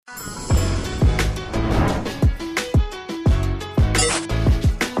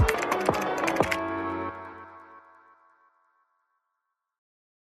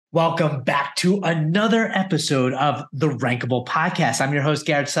Welcome back to another episode of the Rankable Podcast. I'm your host,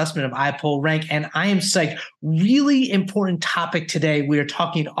 Garrett Sussman of iPullRank, and I am psyched. Really important topic today. We are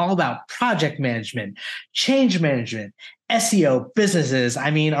talking all about project management, change management, SEO, businesses.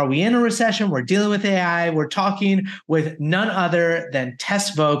 I mean, are we in a recession? We're dealing with AI. We're talking with none other than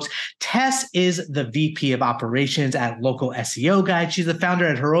Tess Voecks. Tess is the VP of Operations at Local SEO Guide. She's the founder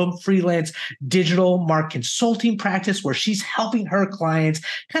at her own freelance digital market consulting practice where she's helping her clients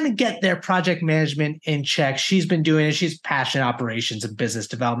kind of get their project management in check. She's been doing it. She's a passionate operations and business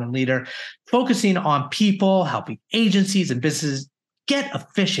development leader, focusing on people, helping agencies and businesses get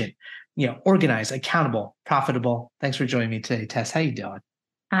efficient, organized, accountable, profitable. Thanks for joining me today, Tess. How you doing?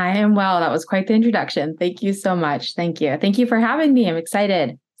 I am well. That was quite the introduction. Thank you so much. Thank you. Thank you for having me. I'm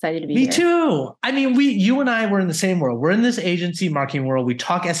excited to be here. Me too. I mean, you and I were in the same world. We're in this agency marketing world. We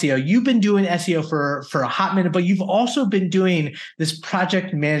talk SEO. You've been doing SEO for a hot minute, but you've also been doing this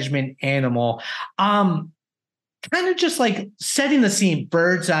project management animal. Kind of just like setting the scene,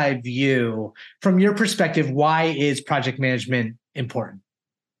 bird's eye view from your perspective. Why is project management important?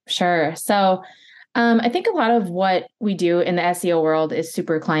 Sure. So I think a lot of what we do in the SEO world is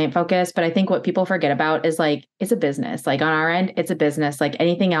super client focused, but I think what people forget about is like, it's a business. Like on our end, it's a business. Like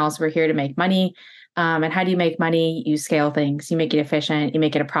anything else, we're here to make money. And how do you make money? You scale things, you make it efficient, you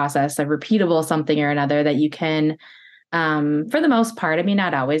make it a process, a repeatable something or another that you can, for the most part, I mean,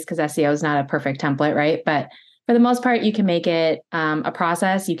 not always, because SEO is not a perfect template, right? But for the most part, you can make it a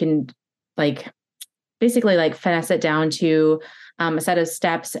process. You can basically finesse it down to a set of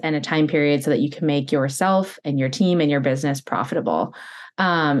steps and a time period so that you can make yourself and your team and your business profitable.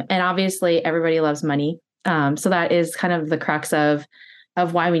 And obviously everybody loves money. So that is kind of the crux of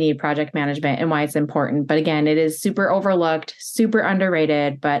why we need project management and why it's important. But again, it is super overlooked, super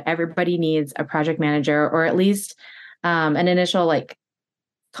underrated, but everybody needs a project manager or at least an initial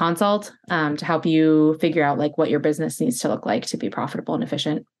consult to help you figure out what your business needs to look like to be profitable and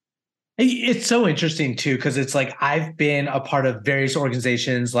efficient. It's so interesting too, because it's I've been a part of various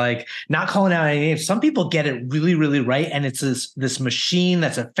organizations, not calling out any names. Some people get it really, really right. And it's this machine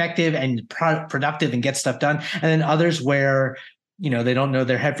that's effective and productive and gets stuff done. And then others where, they don't know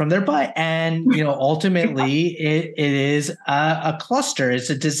their head from their butt. And, ultimately it is a cluster. It's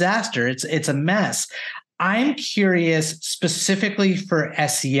a disaster. It's a mess. I'm curious specifically for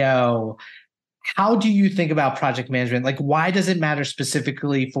SEO. How do you think about project management? Why does it matter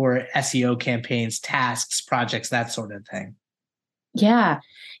specifically for SEO campaigns, tasks, projects, that sort of thing? Yeah.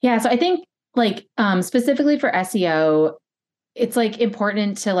 So I think specifically for SEO, it's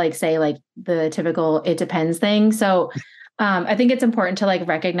important to say the typical it depends thing. So I think it's important to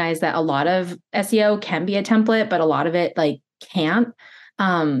recognize that a lot of SEO can be a template, but a lot of it can't.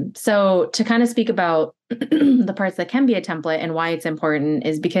 So to kind of speak about the parts that can be a template and why it's important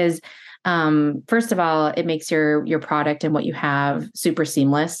is because first of all, it makes your product and what you have super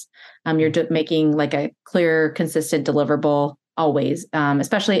seamless. You're making a clear, consistent deliverable always.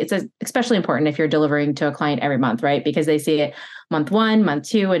 It's especially important if you're delivering to a client every month, right? Because they see it month 1, month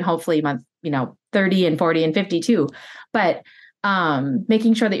 2, and hopefully month 30 and 40 and 52. But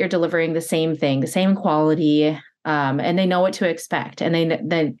making sure that you're delivering the same thing, the same quality, and they know what to expect, and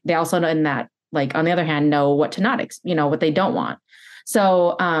they also know in that on the other hand know what to not what they don't want.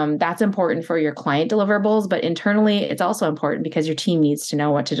 So that's important for your client deliverables, but internally, it's also important because your team needs to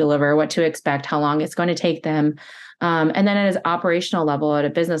know what to deliver, what to expect, how long it's going to take them. And then at an operational level, at a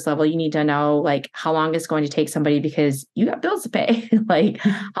business level, you need to know how long it's going to take somebody because you got bills to pay.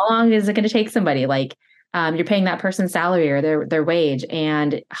 How long is it going to take somebody? You're paying that person's salary or their wage,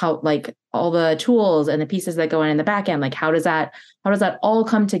 and how all the tools and the pieces that go in the back end. How does that all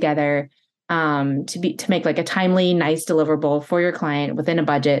come together? To make a timely, nice deliverable for your client within a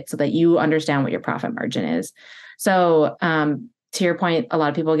budget so that you understand what your profit margin is. So to your point, a lot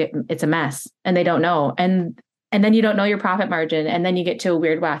of people it's a mess and they don't know. And then you don't know your profit margin. And then you get to a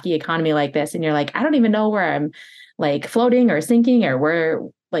weird, wacky economy like this. And you're I don't even know where I'm floating or sinking or where,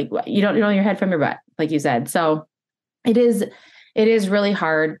 you don't know your head from your butt, like you said. So it is really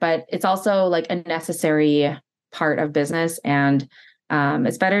hard, but it's also a necessary part of business. And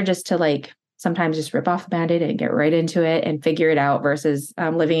it's better just to sometimes just rip off the Band-Aid and get right into it and figure it out versus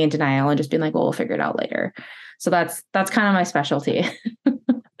living in denial and just being well, we'll figure it out later. So that's kind of my specialty.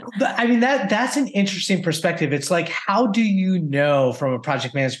 I mean, that's an interesting perspective. It's how do you know from a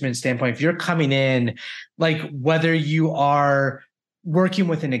project management standpoint, if you're coming in, whether you are working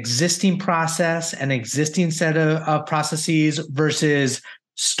with an existing process, an existing set of processes versus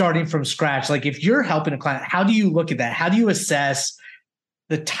starting from scratch? If you're helping a client, how do you look at that? How do you assess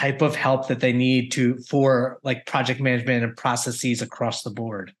the type of help that they need for project management and processes across the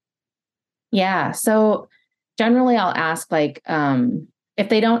board? Yeah. So generally I'll ask like, if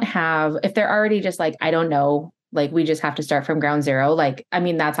if they're already just like, I don't know, like we just have to start from ground zero. Like, I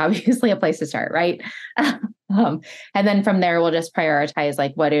mean, that's obviously a place to start, right? And then from there, we'll just prioritize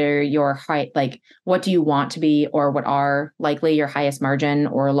like, what are your like, what do you want to be, or what are likely your highest margin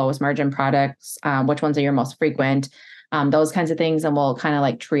or lowest margin products? Which ones are your most frequent? Those kinds of things. And we'll kind of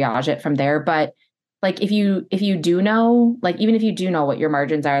like triage it from there. But like if you do know, like even if you do know what your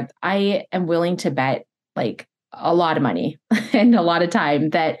margins are, I am willing to bet like a lot of money and a lot of time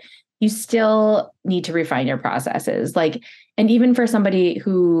that you still need to refine your processes. Like, and even for somebody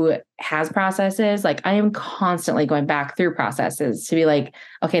who has processes, like I am constantly going back through processes to be like,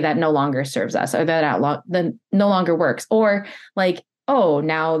 okay, that no longer serves us, or that no longer works, or like, oh,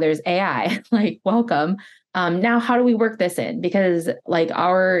 now there's AI, like welcome. Now, how do we work this in? Because like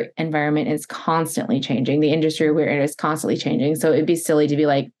our environment is constantly changing. The industry we're in is constantly changing. So it'd be silly to be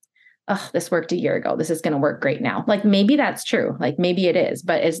like, oh, this worked a year ago. This is going to work great now. Like maybe that's true. Like maybe it is,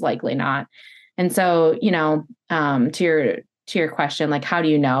 but it's likely not. And so, to your question, like how do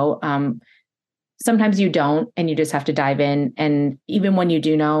you know? Sometimes you don't, and you just have to dive in. And even when you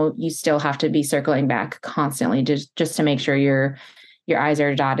do know, you still have to be circling back constantly, just to make sure your I's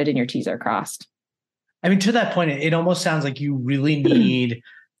are dotted and your T's are crossed. I mean, to that point, it almost sounds like you really need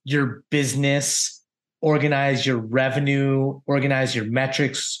your business organize, your revenue organize, your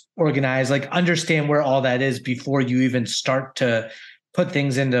metrics organize, like understand where all that is before you even start to put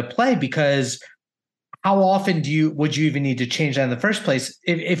things into play. Because how often would you even need to change that in the first place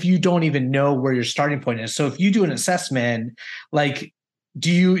if you don't even know where your starting point is? So if you do an assessment, like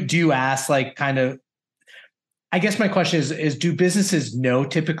do you ask like kind of, I guess my question is do businesses know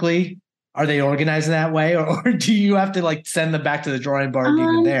typically? Are they organized in that way? Or do you have to like send them back to the drawing board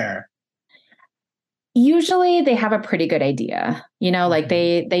even there? Usually they have a pretty good idea, like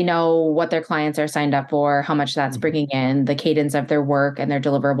they know what their clients are signed up for, how much that's bringing in, the cadence of their work and their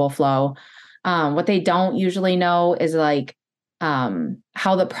deliverable flow. What they don't usually know is like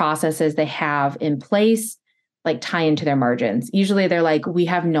how the processes they have in place like tie into their margins. Usually they're like, we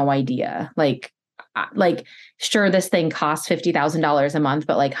have no idea. Like sure, this thing costs $50,000 a month,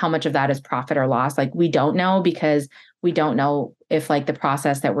 but like how much of that is profit or loss? Like we don't know, because we don't know if like the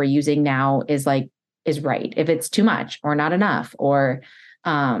process that we're using now is right, if it's too much or not enough, or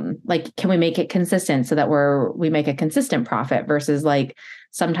like can we make it consistent so that we make a consistent profit, versus like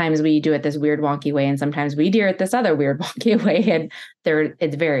sometimes we do it this weird wonky way and sometimes we do it this other weird wonky way, and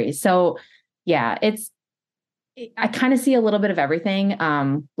it varies. So yeah, I kind of see a little bit of everything.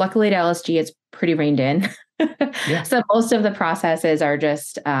 Luckily at LSG it's pretty reined in. Yeah. So most of the processes are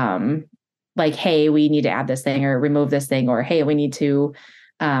just like, hey, we need to add this thing or remove this thing, or hey, we need to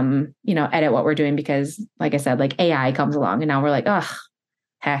edit what we're doing, because like I said, like AI comes along and now we're like, oh,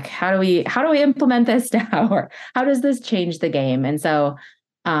 heck, how do we implement this now? Or how does this change the game? And so,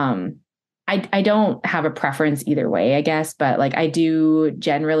 I don't have a preference either way, I guess, but like, I do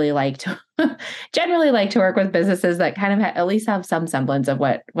generally like to, work with businesses that kind of at least have some semblance of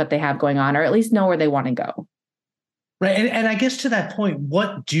what they have going on, or at least know where they want to go. Right. And I guess to that point,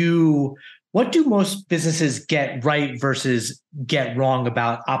 what do most businesses get right versus get wrong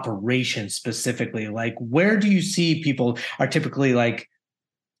about operations specifically? Like, where do you see people are typically like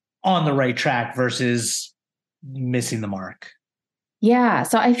on the right track versus missing the mark? Yeah.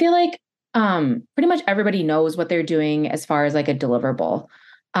 So I feel like pretty much everybody knows what they're doing as far as like a deliverable.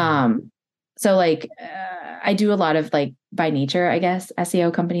 So like I do a lot of like by nature, I guess,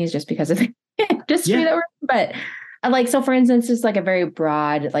 SEO companies just because of the industry that we're in. But like, so for instance, just like a very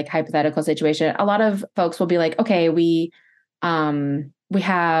broad, like hypothetical situation, a lot of folks will be like, okay, we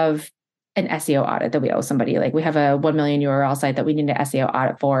have an SEO audit that we owe somebody. Like we have a 1 million URL site that we need an SEO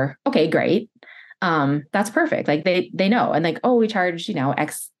audit for. Okay, great. That's perfect. Like they know, and like, oh, we charge,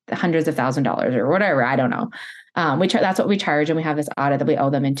 X hundreds of $1,000s or whatever. I don't know. That's what we charge. And we have this audit that we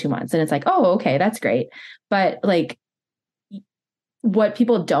owe them in 2 months. And it's like, oh, okay, that's great. But like what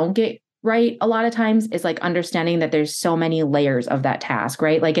people don't get right a lot of times is like understanding that there's so many layers of that task,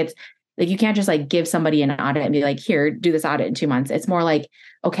 right? Like it's like, you can't just like give somebody an audit and be like, here, do this audit in 2 months. It's more like,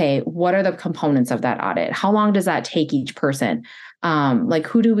 okay, what are the components of that audit? How long does that take each person? Like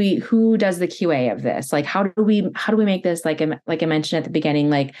who does the QA of this? Like, how do we make this, like I mentioned at the beginning,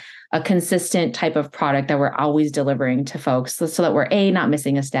 like a consistent type of product that we're always delivering to folks so that we're A, not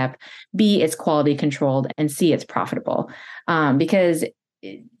missing a step, B, it's quality controlled, and C, it's profitable. Because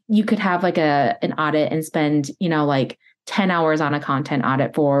you could have like an audit and spend, like 10 hours on a content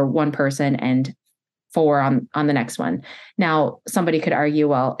audit for one person and 4 on the next one. Now, somebody could argue,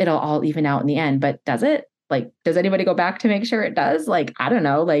 well, it'll all even out in the end, but does it? Like, does anybody go back to make sure it does? Like, I don't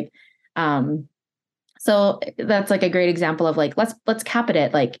know. Like, So that's like a great example of like, let's cap it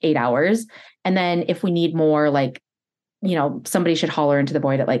at like 8 hours. And then if we need more, like, somebody should holler into the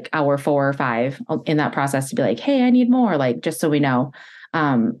void at like hour 4 or 5 in that process to be like, hey, I need more, like, just so we know.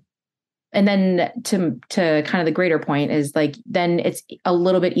 Um, and then to kind of the greater point is like, then it's a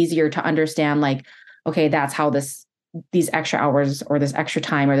little bit easier to understand, like, okay, that's how these extra hours or this extra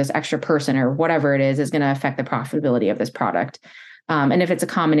time or this extra person or whatever it is going to affect the profitability of this product. And if it's a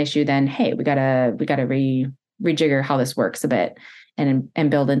common issue, then, hey, we gotta rejigger how this works a bit and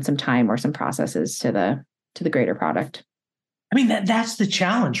build in some time or some processes to the greater product. I mean, that's the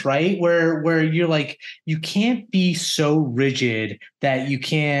challenge, right? Where you're like, you can't be so rigid that you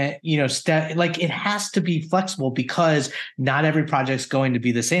can't, like it has to be flexible because not every project's going to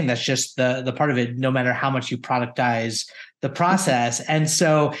be the same. That's just the part of it, no matter how much you productize the process. And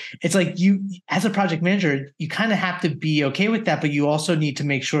so it's like you, as a project manager, you kind of have to be okay with that, but you also need to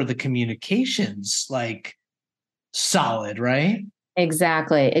make sure the communication's like solid, right?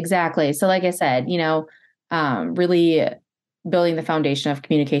 Exactly. So like I said, really building the foundation of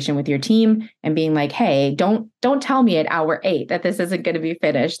communication with your team and being like, hey, don't tell me at hour 8 that this isn't going to be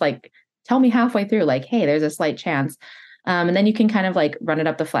finished. Like, tell me halfway through, like, hey, there's a slight chance. And then you can kind of like run it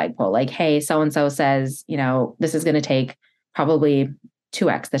up the flagpole. Like, hey, so-and-so says, this is going to take probably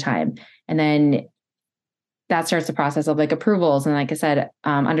 2x the time. And then that starts the process of like approvals. And like I said,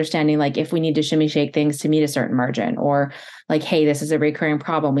 understanding like if we need to shimmy shake things to meet a certain margin, or like, hey, this is a recurring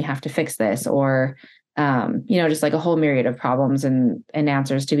problem, we have to fix this, or just like a whole myriad of problems and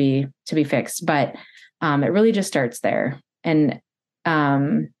answers to be fixed. But it really just starts there. And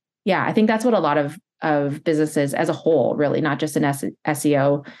I think that's what a lot of businesses as a whole, really, not just in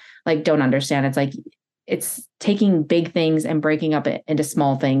SEO, like don't understand. It's like, it's taking big things and breaking up it into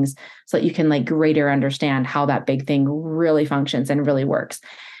small things so that you can like greater understand how that big thing really functions and really works.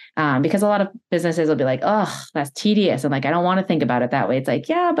 Because a lot of businesses will be like, oh, that's tedious. And like, I don't want to think about it that way. It's like,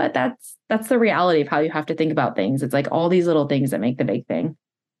 yeah, but that's the reality of how you have to think about things. It's like all these little things that make the big thing.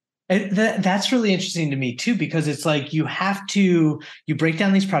 That's really interesting to me too, because it's like you break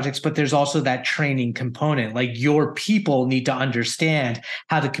down these projects, but there's also that training component. Like your people need to understand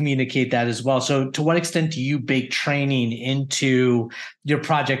how to communicate that as well. So to what extent do you bake training into your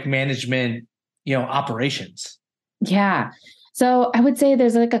project management, operations? Yeah. So I would say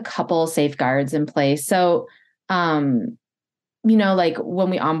there's like a couple safeguards in place. So, like when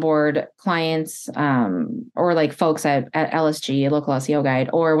we onboard clients, or like folks at LSG, a local SEO guide,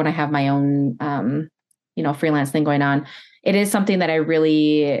 or when I have my own, freelance thing going on, it is something that I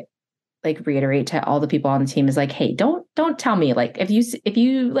really like reiterate to all the people on the team is like, hey, don't tell me, like, if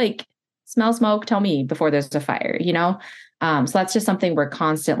you like smell smoke, tell me before there's a fire, so that's just something we're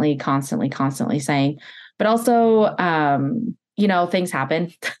constantly saying. But also, things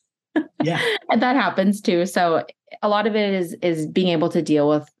happen. Yeah. And that happens too. So a lot of it is being able to deal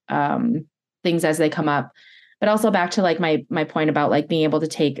with things as they come up. But also back to like my point about like being able to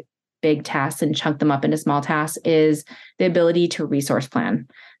take big tasks and chunk them up into small tasks is the ability to resource plan.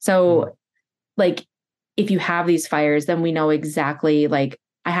 So like if you have these fires, then we know exactly like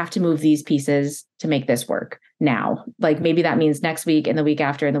I have to move these pieces to make this work now. Like maybe that means next week and the week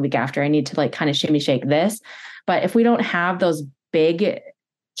after and the week after I need to like kind of shimmy shake this. But if we don't have those big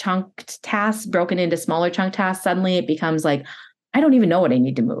chunked tasks broken into smaller chunk tasks, suddenly it becomes like, I don't even know what I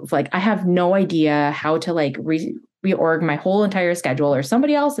need to move. Like I have no idea how to like reorg my whole entire schedule or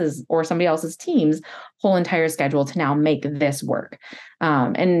somebody else's team's whole entire schedule to now make this work.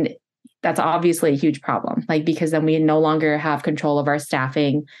 And that's obviously a huge problem, like, because then we no longer have control of our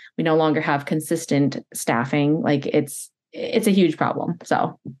staffing. We no longer have consistent staffing. Like it's a huge problem.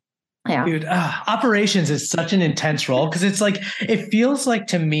 So yeah. Dude, operations is such an intense role because it's like, it feels like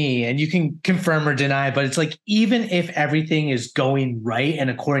to me, and you can confirm or deny, but it's like, even if everything is going right and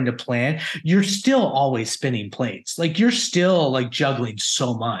according to plan, you're still always spinning plates. Like you're still like juggling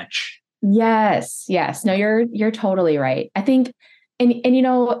so much. Yes. No, you're totally right. I think, and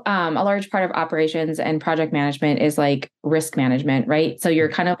a large part of operations and project management is like risk management, right? So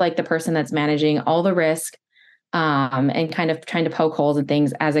you're kind of like the person that's managing all the risk, and kind of trying to poke holes in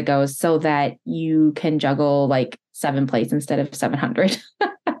things as it goes so that you can juggle like 7 plates instead of 700.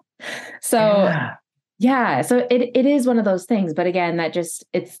 So so it is one of those things. But again,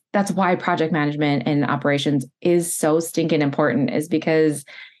 that's why project management and operations is so stinking important, is because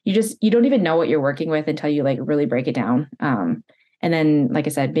you don't even know what you're working with until you like really break it down. And then, like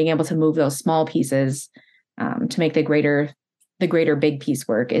I said, being able to move those small pieces, to make the greater big piece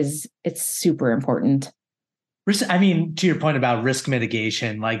work it's super important. I mean, to your point about risk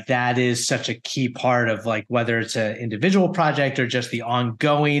mitigation, like that is such a key part of like whether it's an individual project or just the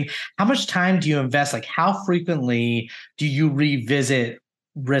ongoing. How much time do you invest? Like, how frequently do you revisit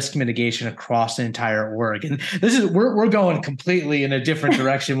risk mitigation across the entire org? And this is we're going completely in a different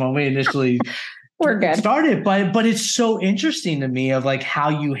direction when we initially We're good. started, but it's so interesting to me of like how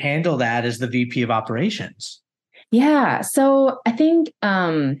you handle that as the VP of operations. Yeah. So I think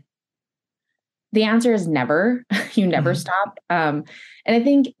the answer is never. You never stop. And I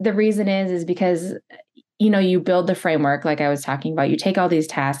think the reason is because, you build the framework, like I was talking about, you take all these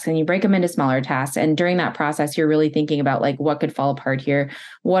tasks and you break them into smaller tasks. And during that process, you're really thinking about like what could fall apart here.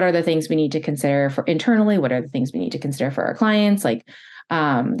 What are the things we need to consider for internally? What are the things we need to consider for our clients? Like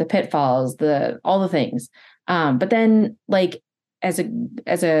the pitfalls, all the things. But then like as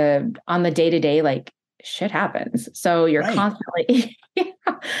a on the day-to-day, like shit happens. So you're constantly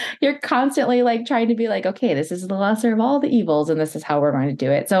you're constantly like trying to be like, okay, this is the lesser of all the evils, and this is how we're going to do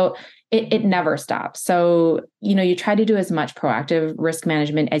it. So it never stops. So, you try to do as much proactive risk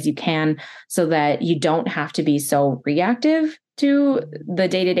management as you can so that you don't have to be so reactive to the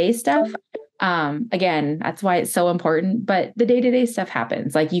day-to-day stuff. Again, that's why it's so important, but the day-to-day stuff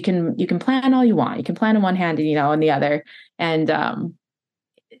happens. Like you can plan all you want. You can plan on one hand and, on the other. And,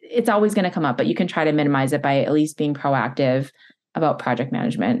 it's always going to come up, but you can try to minimize it by at least being proactive about project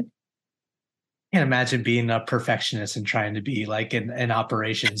management. I can't imagine being a perfectionist and trying to be like an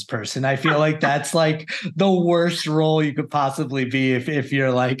operations person. I feel like that's like the worst role you could possibly be if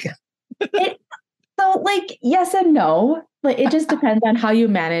you're like. So like, yes and no. Like it just depends on how you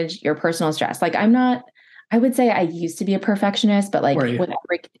manage your personal stress. Like I would say I used to be a perfectionist, but like with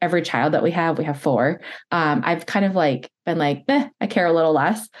every child that we have 4. I've kind of like been like, I care a little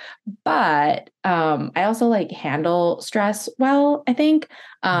less, but I also like handle stress well, I think.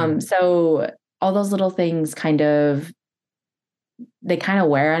 So all those little things they kind of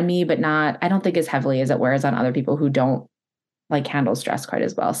wear on me, but I don't think as heavily as it wears on other people who don't like handle stress quite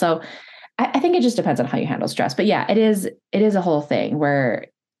as well. So I think it just depends on how you handle stress, but yeah, it is a whole thing where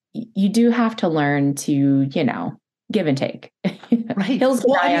you do have to learn to, give and take. Right. Hills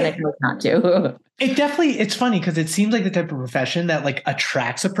to die on it, hills not to. It's funny because it seems like the type of profession that like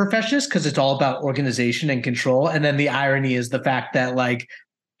attracts a perfectionist because it's all about organization and control. And then the irony is the fact that like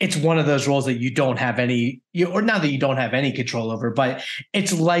it's one of those roles that you don't have or not that you don't have any control over, but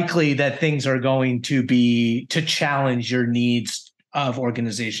it's likely that things are going to challenge your needs of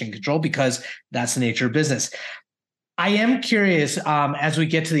organization control because that's the nature of business. I am curious, as we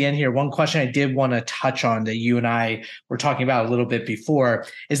get to the end here, one question I did want to touch on that you and I were talking about a little bit before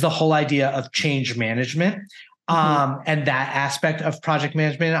is the whole idea of change management. And that aspect of project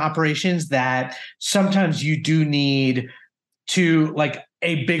management and operations that sometimes you do need to like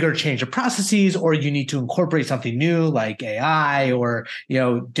a bigger change of processes, or you need to incorporate something new like AI or,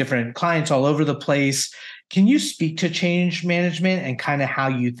 different clients all over the place. Can you speak to change management and kind of how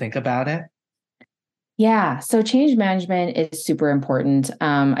you think about it? Yeah. So change management is super important.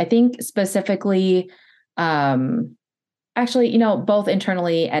 I think specifically, actually, both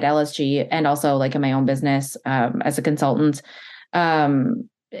internally at LSG and also like in my own business as a consultant,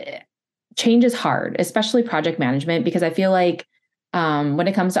 change is hard, especially project management, because I feel like when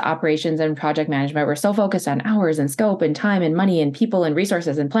it comes to operations and project management, we're so focused on hours and scope and time and money and people and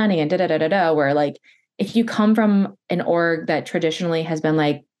resources and planning and where like if you come from an org that traditionally has been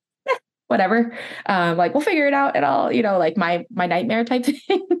like, whatever, like we'll figure it out at all, like my nightmare type thing.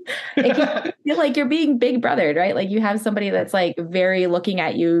 It can feel like you're being big brothered, right? Like you have somebody that's like very looking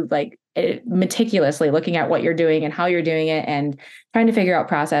at you, like meticulously looking at what you're doing and how you're doing it and trying to figure out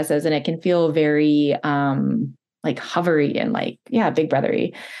processes. And it can feel very like hovery and like, big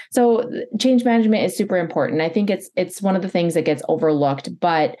brothery. So change management is super important. I think it's one of the things that gets overlooked,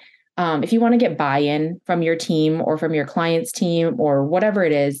 but if you want to get buy-in from your team or from your client's team or whatever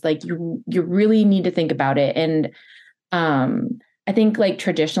it is, like you really need to think about it. And I think like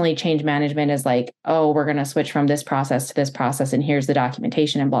traditionally change management is like, oh, we're going to switch from this process to this process and here's the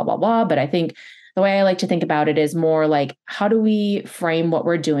documentation and blah, blah, blah. But I think the way I like to think about it is more like, how do we frame what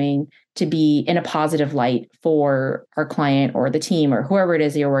we're doing to be in a positive light for our client or the team or whoever it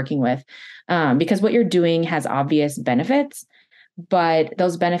is that you're working with? Because what you're doing has obvious benefits, but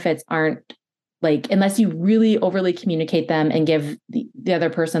those benefits aren't like, unless you really overly communicate them and give the other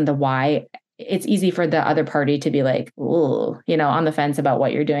person the why, it's easy for the other party to be like, ooh, on the fence about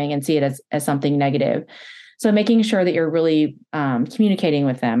what you're doing and see it as something negative. So making sure that you're really communicating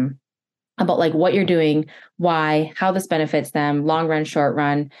with them about like what you're doing, why, how this benefits them, long run, short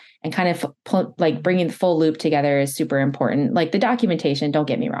run, and kind of like bringing the full loop together is super important. Like the documentation, don't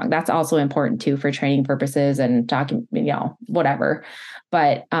get me wrong, that's also important too for training purposes and whatever.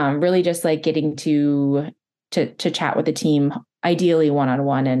 But really just like getting to chat with the team, ideally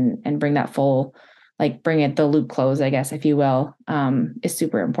one-on-one, and bring that full, like bring it the loop close, I guess, if you will, is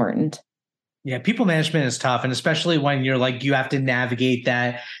super important. Yeah, people management is tough. And especially when you're like, you have to navigate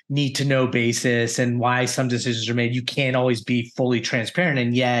that need to know basis and why some decisions are made. You can't always be fully transparent.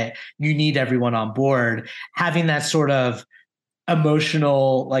 And yet you need everyone on board. Having that sort of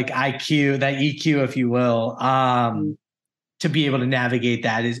emotional like IQ, that EQ, if you will, to be able to navigate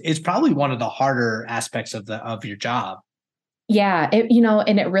that is probably one of the harder aspects of your job. Yeah,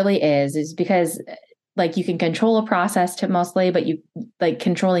 and it really is because like you can control a process to mostly, but you like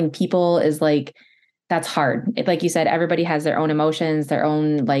controlling people is like, that's hard. Like you said, everybody has their own emotions, their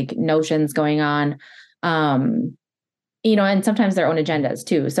own like notions going on, and sometimes their own agendas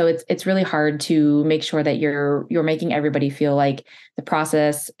too. So it's really hard to make sure that you're making everybody feel like the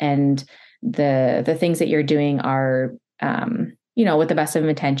process and the things that you're doing are, with the best of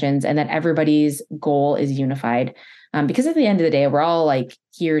intentions, and that everybody's goal is unified. Because at the end of the day, we're all like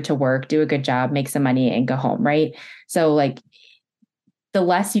here to work, do a good job, make some money, and go home, right? So like, the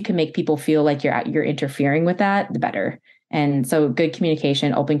less you can make people feel like you're interfering with that, the better. And so, good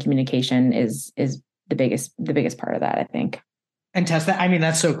communication, open communication is the biggest part of that, I think. And Tess,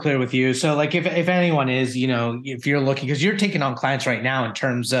 that's so clear with you. So like if anyone is, if you're looking, because you're taking on clients right now in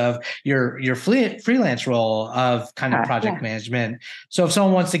terms of your freelance role of kind of project management. So if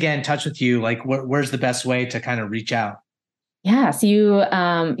someone wants to get in touch with you, like where's the best way to kind of reach out? Yeah. So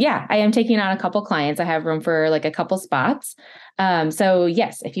I am taking on a couple clients. I have room for like a couple spots. So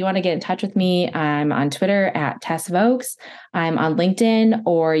yes, if you want to get in touch with me, I'm on Twitter at Tess Voecks. I'm on LinkedIn,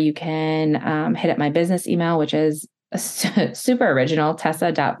 or you can hit up my business email, which is super original,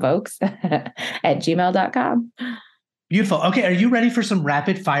 tessa.voecks at gmail.com. Beautiful. Okay. Are you ready for some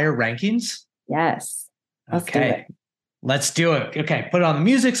rapid fire rankings? Yes. Okay. Let's do it. Okay. Put on the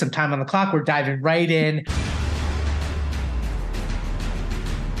music, some time on the clock. We're diving right in.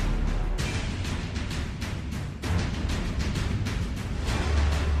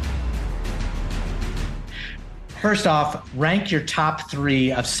 First off, rank your top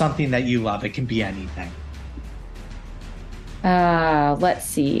 3 of something that you love. It can be anything. Let's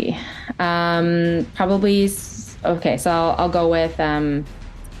see. Probably. Okay. So I'll go with, my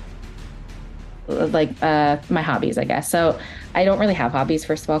hobbies, I guess. So I don't really have hobbies,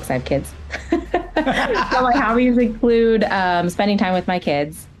 first of all, because I have kids. So my hobbies include, spending time with my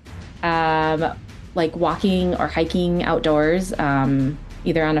kids, like walking or hiking outdoors,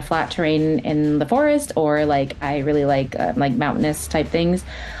 either on a flat terrain in the forest, or like, I really like mountainous type things,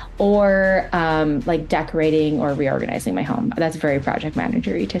 or like decorating or reorganizing my home. That's very project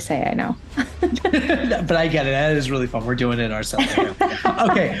managery to say, I know. But I get it. That is really fun. We're doing it ourselves.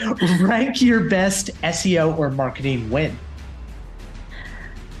 Okay. Rank your best SEO or marketing win.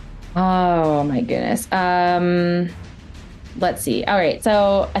 Oh my goodness. Let's see. All right.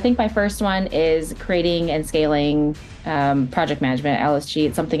 So I think my first one is creating and scaling project management at LSG.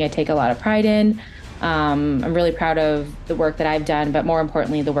 It's something I take a lot of pride in. I'm really proud of the work that I've done, but more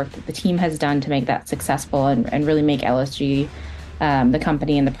importantly, the work that the team has done to make that successful and really make LSG the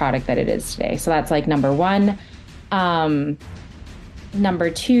company and the product that it is today. So that's like number 1. Number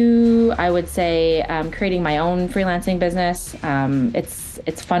 2, I would say creating my own freelancing business. It's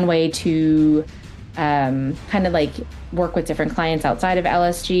a fun way to kind of like work with different clients outside of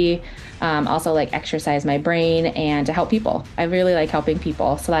LSG. Also like exercise my brain and to help people. I really like helping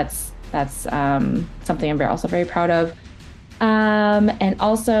people. So that's something I'm also very proud of. And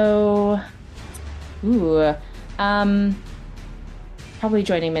also, probably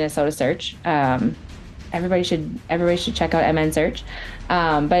joining Minnesota Search. Everybody should check out MN Search.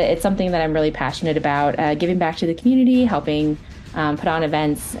 But it's something that I'm really passionate about, giving back to the community, helping put on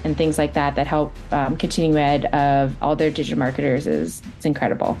events and things like that help continuing ed of all their digital marketers it's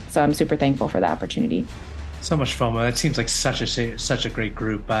incredible. So I'm super thankful for the opportunity. So much FOMO. That seems like such a great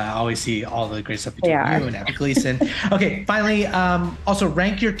group. I always see all the great stuff between you and Abby Gleason. Okay, finally, also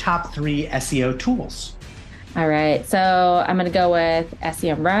rank your top 3 SEO tools. All right, so I'm going to go with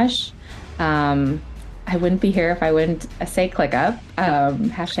SEMrush. I wouldn't be here if I wouldn't say ClickUp,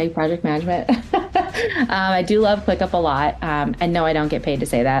 hashtag project management. I do love ClickUp a lot. And no, I don't get paid to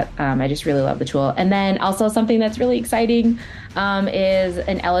say that. I just really love the tool. And then also something that's really exciting is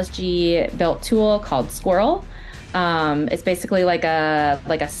an LSG built tool called Squirrel. It's basically it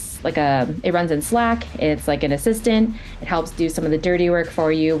runs in Slack. It's like an assistant. It helps do some of the dirty work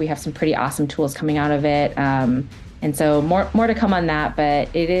for you. We have some pretty awesome tools coming out of it. And so more to come on that, but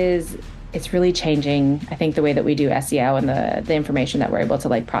it's really changing, I think, the way that we do SEO and the information that we're able to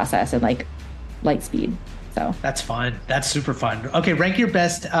like process and like light speed. So that's fun. That's super fun. Okay, rank your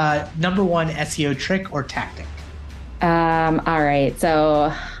best number one SEO trick or tactic. All right.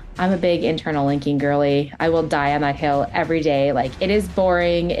 So I'm a big internal linking girly. I will die on that hill every day. Like, it is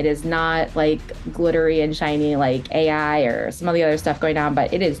boring. It is not like glittery and shiny like AI or some of the other stuff going on,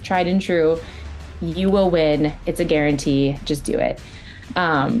 but it is tried and true. You will win. It's a guarantee. Just do it.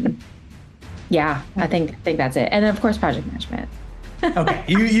 Yeah, I think that's it. And then, of course, project management. Okay,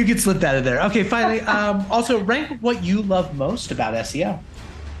 you could slip that in there. Okay, finally, also rank what you love most about SEO.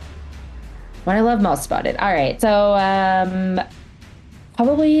 What I love most about it. All right, so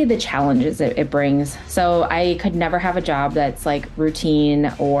probably the challenges it brings. So I could never have a job that's like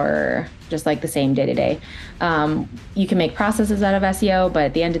routine or just like the same day to day. You can make processes out of SEO, but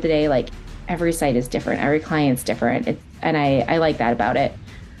at the end of the day, like every site is different, every client's different, and I like that about it.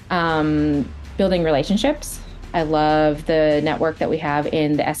 Building relationships. I love the network that we have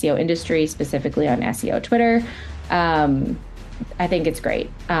in the SEO industry, specifically on SEO Twitter. I think it's great.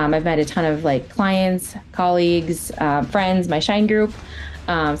 I've met a ton of like clients, colleagues, friends, my Shine group.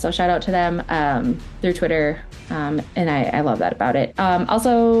 So shout out to them through Twitter. And I love that about it.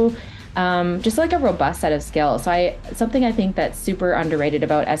 Also, just like a robust set of skills. So something I think that's super underrated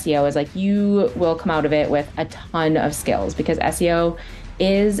about SEO is like you will come out of it with a ton of skills because SEO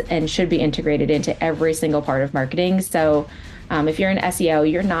is and should be integrated into every single part of marketing. So if you're an SEO,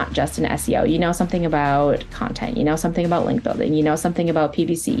 you're not just an SEO. You know something about content. You know something about link building. You know something about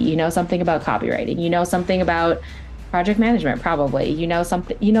PPC. You know something about copywriting. You know something about project management, probably. You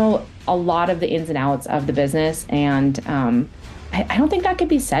know a lot of the ins and outs of the business. And I don't think that could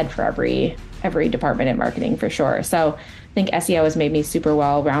be said for every department in marketing for sure. So I think SEO has made me super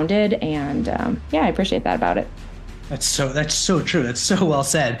well-rounded. And I appreciate that about it. That's so true. That's so well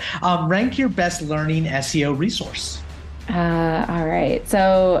said. Rank your best learning SEO resource. All right.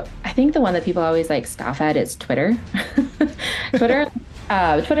 So I think the one that people always like scoff at is Twitter. Twitter /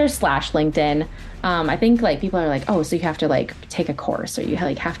 LinkedIn. I think like people are like, oh, so you have to like take a course or you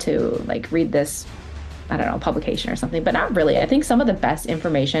like have to like read this, I don't know, publication or something, but not really. I think some of the best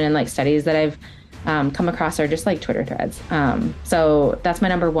information and like studies that I've come across are just like Twitter threads. So that's my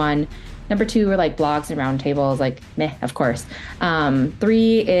number one. Number two are like blogs and roundtables, like meh, of course.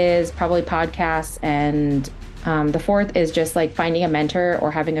 Three is probably podcasts, and the fourth is just like finding a mentor or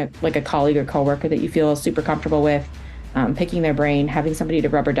having a colleague or coworker that you feel super comfortable with, picking their brain, having somebody to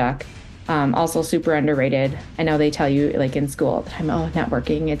rubber duck. Also super underrated. I know they tell you like in school all the time, oh,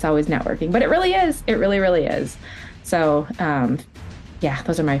 networking, it's always networking, but it really is. It really, really is. So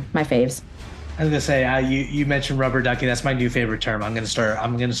those are my faves. I was gonna say you mentioned rubber ducking. That's my new favorite term. I'm gonna start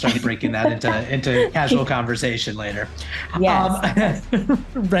breaking that into casual conversation later. Yes.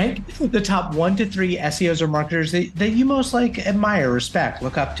 Rank the top 1 to 3 SEOs or marketers that you most like, admire, respect,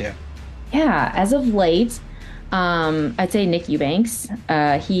 look up to. Yeah, as of late, I'd say Nick Eubanks.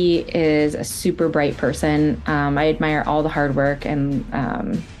 He is a super bright person. I admire all the hard work and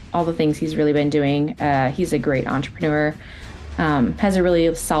all the things he's really been doing. He's a great entrepreneur. Has a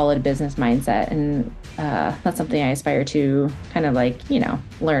really solid business mindset, and that's something I aspire to kind of like,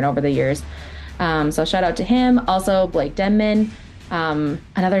 learn over the years. So shout out to him. Also, Blake Denman,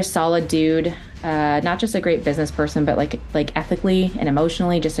 another solid dude, not just a great business person, but like ethically and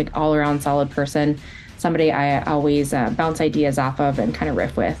emotionally, just like all around solid person. Somebody I always bounce ideas off of and kind of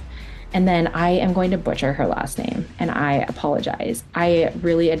riff with. And then I am going to butcher her last name, and I apologize. I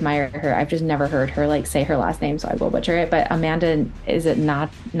really admire her. I've just never heard her like say her last name, so I will butcher it. But Amanda, is it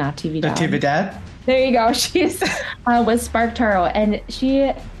not Natividad? Natividad? There you go. She's with Spark Taro, and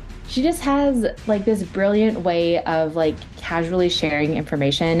she just has like this brilliant way of like casually sharing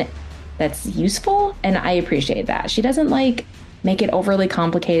information that's useful, and I appreciate that. She doesn't like make it overly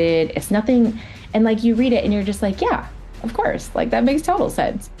complicated. It's nothing, and like you read it and you're just like, yeah, of course, like that makes total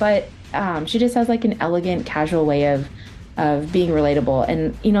sense. But she just has like an elegant, casual way of being relatable.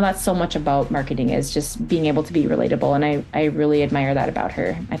 And, that's so much about marketing, is just being able to be relatable. And I really admire that about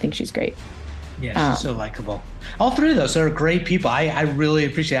her. I think she's great. Yeah, she's so likable. All three of those are great people. I really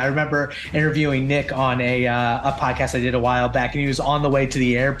appreciate it. I remember interviewing Nick on a podcast I did a while back, and he was on the way to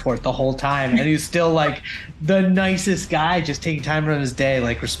the airport the whole time, and he was still like the nicest guy, just taking time out of his day,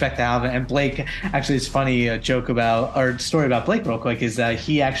 like respect to Alvin. And Blake, actually, it's funny, a joke about or story about Blake real quick is that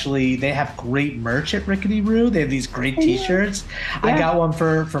they have great merch at Rickety Roo. They have these great T-shirts. Yeah. I got one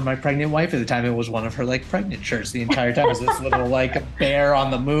for my pregnant wife at the time. It was one of her like pregnant shirts the entire time. It was this little like bear on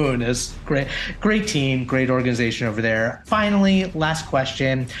the moon. It's great. Great team, great organization over there. Finally, last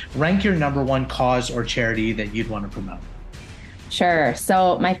question. Rank your number one cause or charity that you'd want to promote. Sure.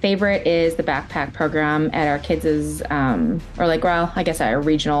 So my favorite is the backpack program at our kids' I guess our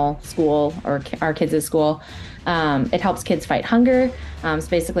regional school or our kids' school. It helps kids fight hunger. So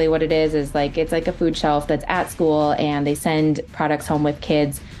basically what it is like, it's like a food shelf that's at school, and they send products home with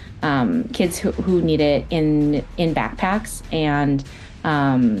kids who need it in backpacks. And,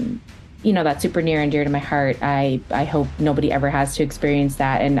 that's super near and dear to my heart. I hope nobody ever has to experience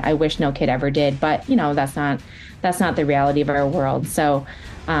that. And I wish no kid ever did, but that's not the reality of our world. So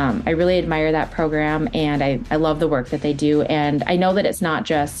I really admire that program, and I love the work that they do. And I know that it's not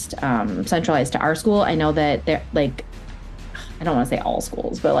just centralized to our school. I know that they're like, I don't want to say all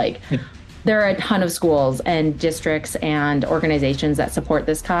schools, but like there are a ton of schools and districts and organizations that support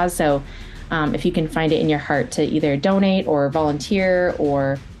this cause. So if you can find it in your heart to either donate or volunteer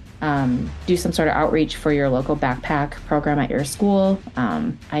or do some sort of outreach for your local backpack program at your school,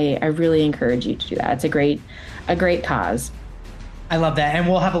 I really encourage you to do that. It's a great cause. I love that. And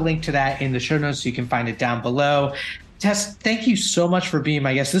we'll have a link to that in the show notes so you can find it down below. Tess, thank you so much for being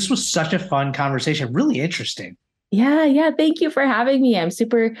my guest. This was such a fun conversation, really interesting. Yeah. Thank you for having me. I'm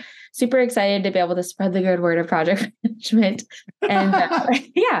super, super excited to be able to spread the good word of project management and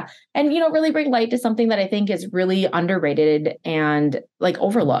really bring light to something that I think is really underrated and like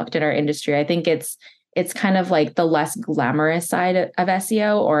overlooked in our industry. I think it's kind of like the less glamorous side of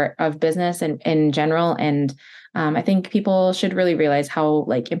SEO or of business in general. And I think people should really realize how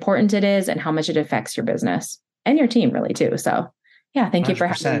like important it is and how much it affects your business and your team really too. So yeah, thank 100%. You for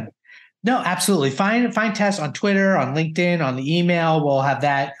having me. No, absolutely. Find Tess on Twitter, on LinkedIn, on the email. We'll have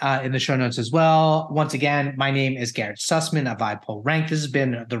that in the show notes as well. Once again, my name is Garrett Sussman of iPull Rank. This has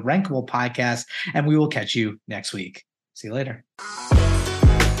been the Rankable Podcast, and we will catch you next week. See you later.